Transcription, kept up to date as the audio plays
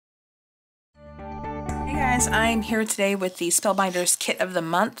guys, I'm here today with the Spellbinders kit of the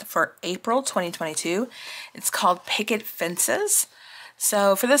month for April 2022. It's called Picket Fences.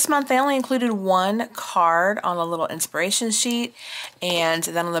 So for this month they only included one card on a little inspiration sheet, and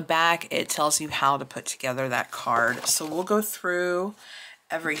then on the back it tells you how to put together that card. So we'll go through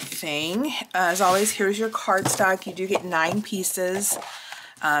everything. As always, here's your cardstock. You do get 9 pieces.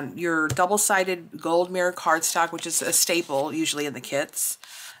 Your double-sided gold mirror cardstock, which is a staple usually in the kits.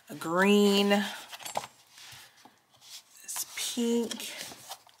 A green, this pink,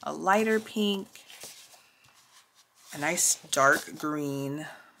 a lighter pink, a nice dark green,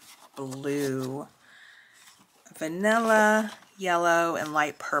 blue, vanilla, yellow, and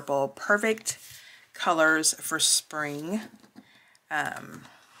light purple. Perfect colors for spring.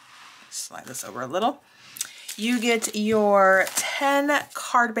 Slide this over a little. You get your 10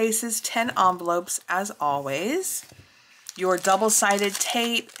 card bases, 10 envelopes as always, your double-sided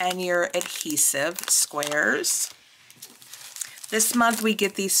tape, and your adhesive squares. This month we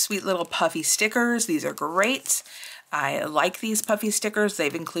get these sweet little puffy stickers. These are great. I like these puffy stickers.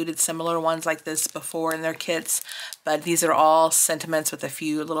 They've included similar ones like this before in their kits, but these are all sentiments with a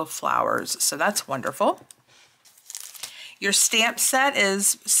few little flowers, so that's wonderful. Your stamp set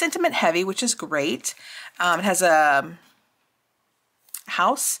is sentiment heavy, which is great. It has a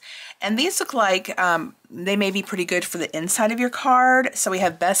house, and these look like they may be pretty good for the inside of your card. So we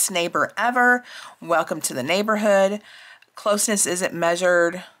have best neighbor ever, welcome to the neighborhood. Closeness isn't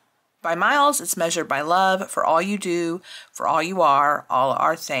measured by miles, it's measured by love. For all you do, for all you are, all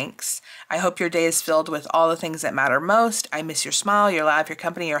our thanks. I hope your day is filled with all the things that matter most. I miss your smile, your laugh, your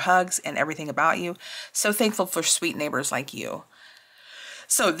company, your hugs, and everything about you. So thankful for sweet neighbors like you.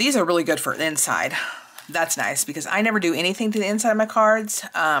 So these are really good for the inside. That's nice because I never do anything to the inside of my cards.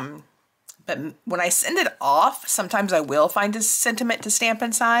 But when I send it off, sometimes I will find a sentiment to stamp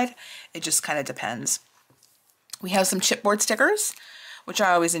inside. It just kind of depends. We have some chipboard stickers, which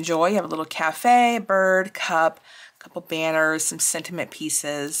I always enjoy. You have a little cafe, bird, cup, a couple banners, some sentiment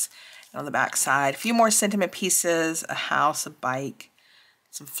pieces. And on the back side, a few more sentiment pieces, a house, a bike,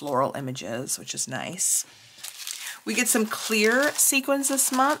 some floral images, which is nice. We get some clear sequins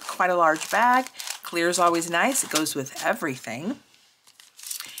this month, quite a large bag. Clear is always nice. It goes with everything.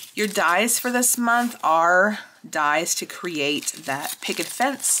 Your dies for this month are dies to create that picket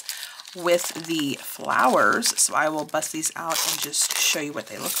fence with the flowers. So I will bust these out and just show you what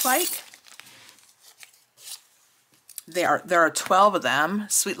they look like. There are 12 of them.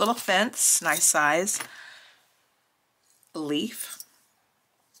 Sweet little fence, nice size. Leaf.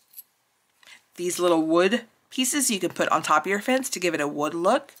 These little wood pieces you can put on top of your fence to give it a wood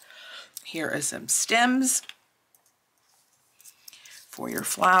look. Here are some stems for your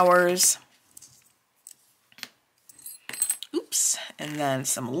flowers. Oops, and then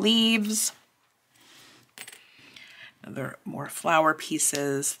some leaves. Another more flower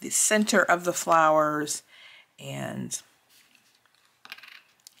pieces, the center of the flowers, and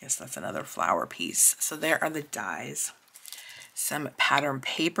I guess that's another flower piece. So there are the dies. Some pattern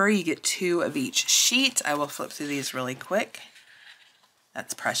paper. You get 2 of each sheet. I will flip through these really quick.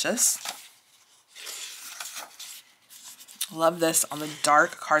 That's precious. Love this on the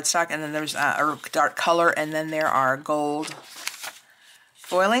dark cardstock, and then there's a dark color, and then there are gold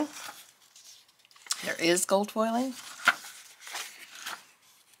foiling. There is gold foiling.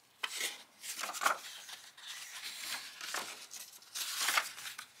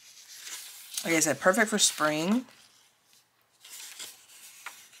 Like I said, perfect for spring.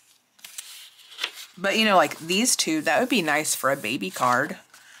 But you know, like these two, that would be nice for a baby card.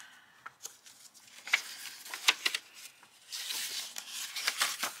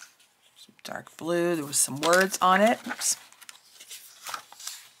 Some dark blue, there was some words on it. Oops.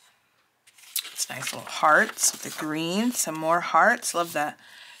 It's nice little hearts with the green, some more hearts. Love that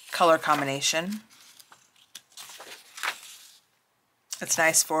color combination. It's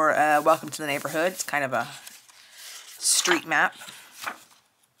nice for welcome to the neighborhood. It's kind of a street map.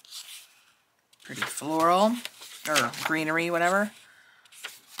 Pretty floral, or greenery, whatever.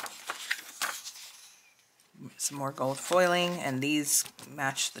 Some more gold foiling, and these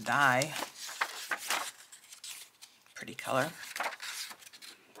match the die. Pretty color.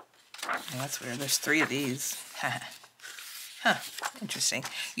 Oh, that's weird, there's 3 of these. Huh, interesting.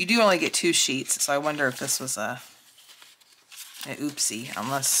 You do only get 2 sheets, so I wonder if this was an oopsie,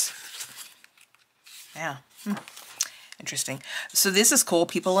 unless, yeah, interesting. So this is cool,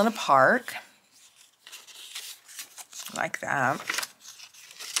 people in a park. Like that.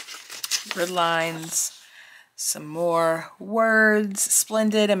 Grid lines, some more words,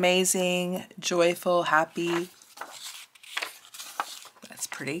 splendid, amazing, joyful, happy. That's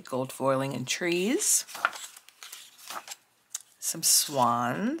pretty, gold foiling and trees. some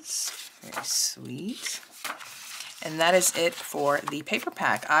swans, very sweet. And that is it for the paper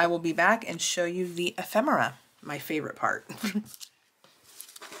pack. I will be back and show you the ephemera, my favorite part.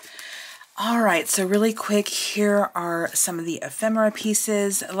 All right, so really quick, here are some of the ephemera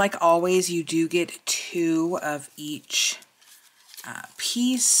pieces. Like always, you do get 2 of each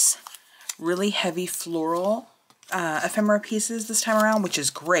piece. Really heavy floral ephemera pieces this time around, which is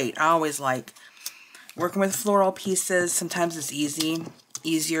great. I always like working with floral pieces. Sometimes it's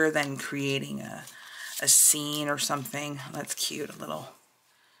easier than creating a scene or something. That's cute, a little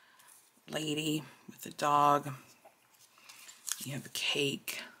lady with a dog. You have a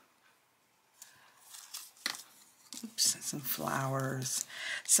cake. Oops, some flowers.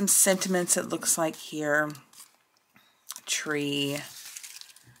 Some sentiments, it looks like here. A tree.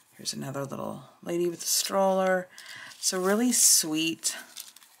 Here's another little lady with a stroller. So really sweet,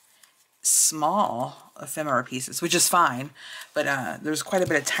 small ephemera pieces, which is fine. But there's quite a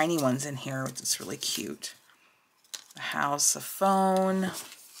bit of tiny ones in here, which is really cute. A house, a phone.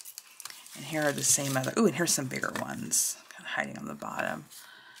 And here are the same other. Ooh, and here's some bigger ones, kind of hiding on the bottom.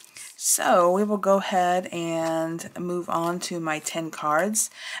 So we will go ahead and move on to my 10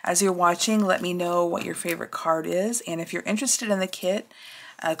 cards. As you're watching, let me know what your favorite card is. And if you're interested in the kit,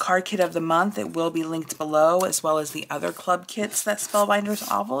 card kit of the month, it will be linked below, as well as the other club kits that Spellbinders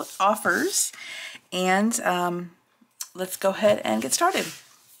offers. And let's go ahead and get started.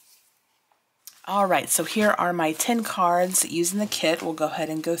 All right, so here are my 10 cards using the kit. We'll go ahead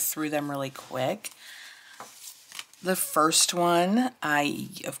and go through them really quick. The first one, I,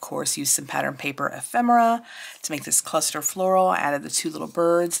 of course, used some pattern paper ephemera to make this cluster floral. I added the 2 little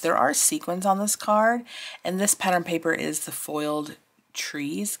birds. There are sequins on this card, and this pattern paper is the foiled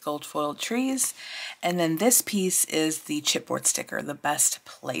trees, gold foiled trees. And then this piece is the chipboard sticker, the best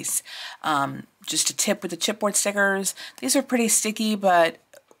place. Just a tip with the chipboard stickers, these are pretty sticky, but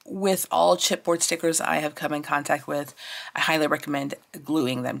with all chipboard stickers I have come in contact with, I highly recommend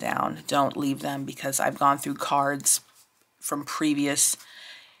gluing them down. Don't leave them, because I've gone through cards from previous,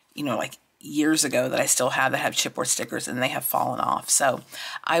 like years ago that I still have that have chipboard stickers and they have fallen off. So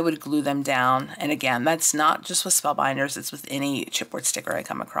I would glue them down. And again, that's not just with Spellbinders, it's with any chipboard sticker I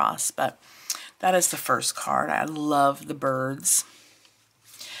come across. But that is the first card. I love the birds.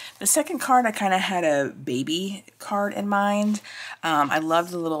 The second card, I kind of had a baby card in mind. I love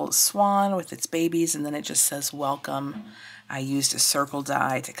the little swan with its babies, and then it just says welcome. I used a circle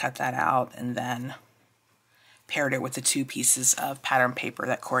die to cut that out, and then paired it with the 2 pieces of pattern paper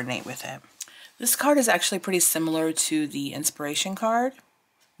that coordinate with it. This card is actually pretty similar to the inspiration card,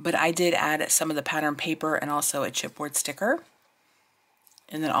 but I did add some of the pattern paper and also a chipboard sticker.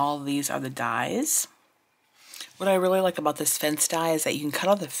 And then all of these are the dies. What I really like about this fence die is that you can cut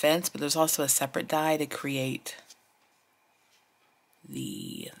off the fence, but there's also a separate die to create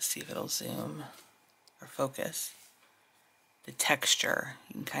the, let's see if it'll zoom or focus, the texture.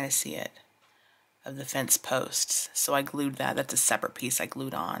 You can kind of see it, of the fence posts. So I glued that. That's a separate piece I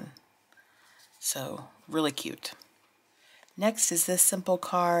glued on. So really cute. Next is this simple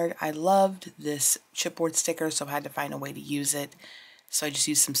card. I loved this chipboard sticker, so I had to find a way to use it. So I just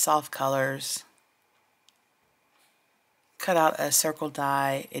used some soft colors, cut out a circle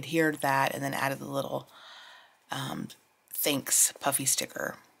die, adhered that, and then added the little thanks puffy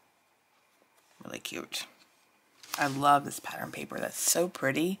sticker. Really cute. I love this pattern paper. That's so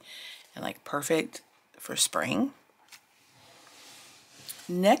pretty and like perfect for spring.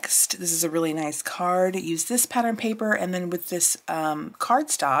 Next, this is a really nice card. Use this pattern paper, and then with this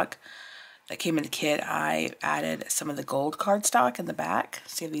cardstock that came in the kit, I added some of the gold cardstock in the back.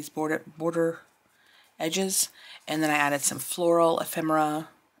 So you have these border edges, and then I added some floral ephemera,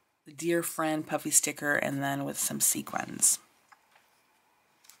 the dear friend puffy sticker, and then with some sequins.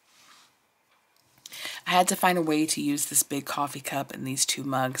 I had to find a way to use this big coffee cup and these 2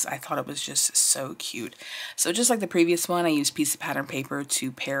 mugs. I thought it was just so cute. So just like the previous one, I used a piece of pattern paper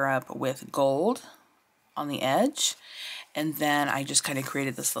to pair up with gold on the edge. And then I just kind of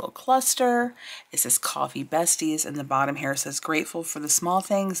created this little cluster. It says Coffee Besties, and the bottom here says grateful for the small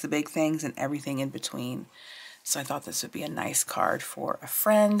things, the big things, and everything in between. So I thought this would be a nice card for a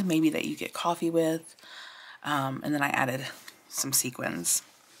friend, maybe that you get coffee with. And then I added some sequins.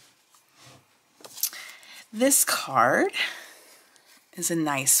 This card is a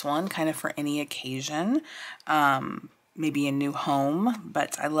nice one, kind of for any occasion. Maybe a new home,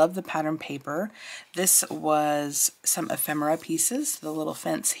 but I love the pattern paper. This was some ephemera pieces, the little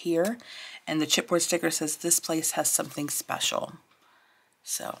fence here, and the chipboard sticker says this place has something special.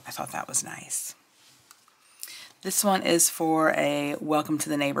 So I thought that was nice. This one is for a welcome to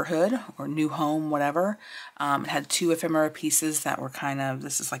the neighborhood or new home, whatever. It had 2 ephemera pieces that were kind of,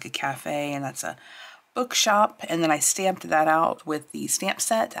 this is like a cafe and that's a bookshop. And then I stamped that out with the stamp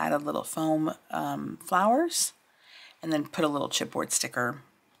set, added little foam flowers, and then put a little chipboard sticker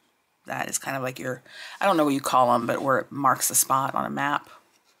that is kind of like your, I don't know what you call them, but where it marks the spot on a map.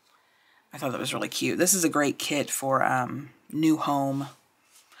 I thought that was really cute. This is a great kit for new home.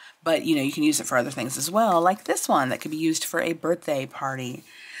 But, you know, you can use it for other things as well, like this one that could be used for a birthday party.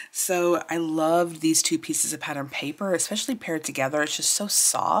 So I love these 2 pieces of pattern paper, especially paired together. It's just so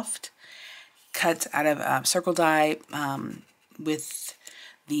soft. Cut out of circle die with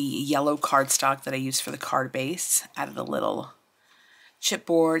the yellow cardstock that I used for the card base. Added a little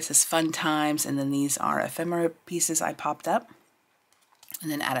chipboard. It says fun times. And then these are ephemera pieces I popped up. And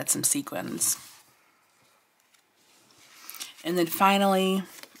then added some sequins. And then finally,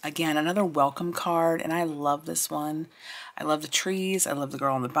 again, another welcome card, and I love this one. I love the trees. I love the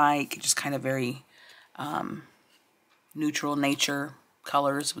girl on the bike. Just kind of very neutral nature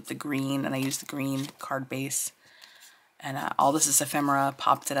colors with the green, and I used the green card base. And all this is ephemera,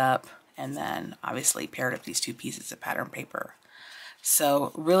 popped it up, and then obviously paired up these 2 pieces of pattern paper.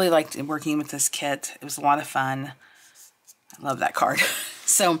 So really liked working with this kit. It was a lot of fun. I love that card.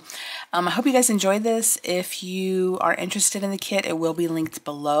 So I hope you guys enjoyed this. If you are interested in the kit, it will be linked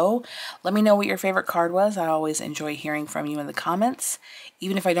below. Let me know what your favorite card was. I always enjoy hearing from you in the comments.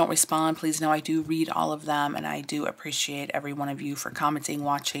 Even if I don't respond, please know I do read all of them, and I do appreciate every one of you for commenting,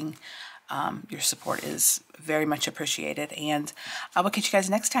 watching. Your support is very much appreciated, and I will catch you guys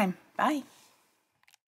next time. Bye.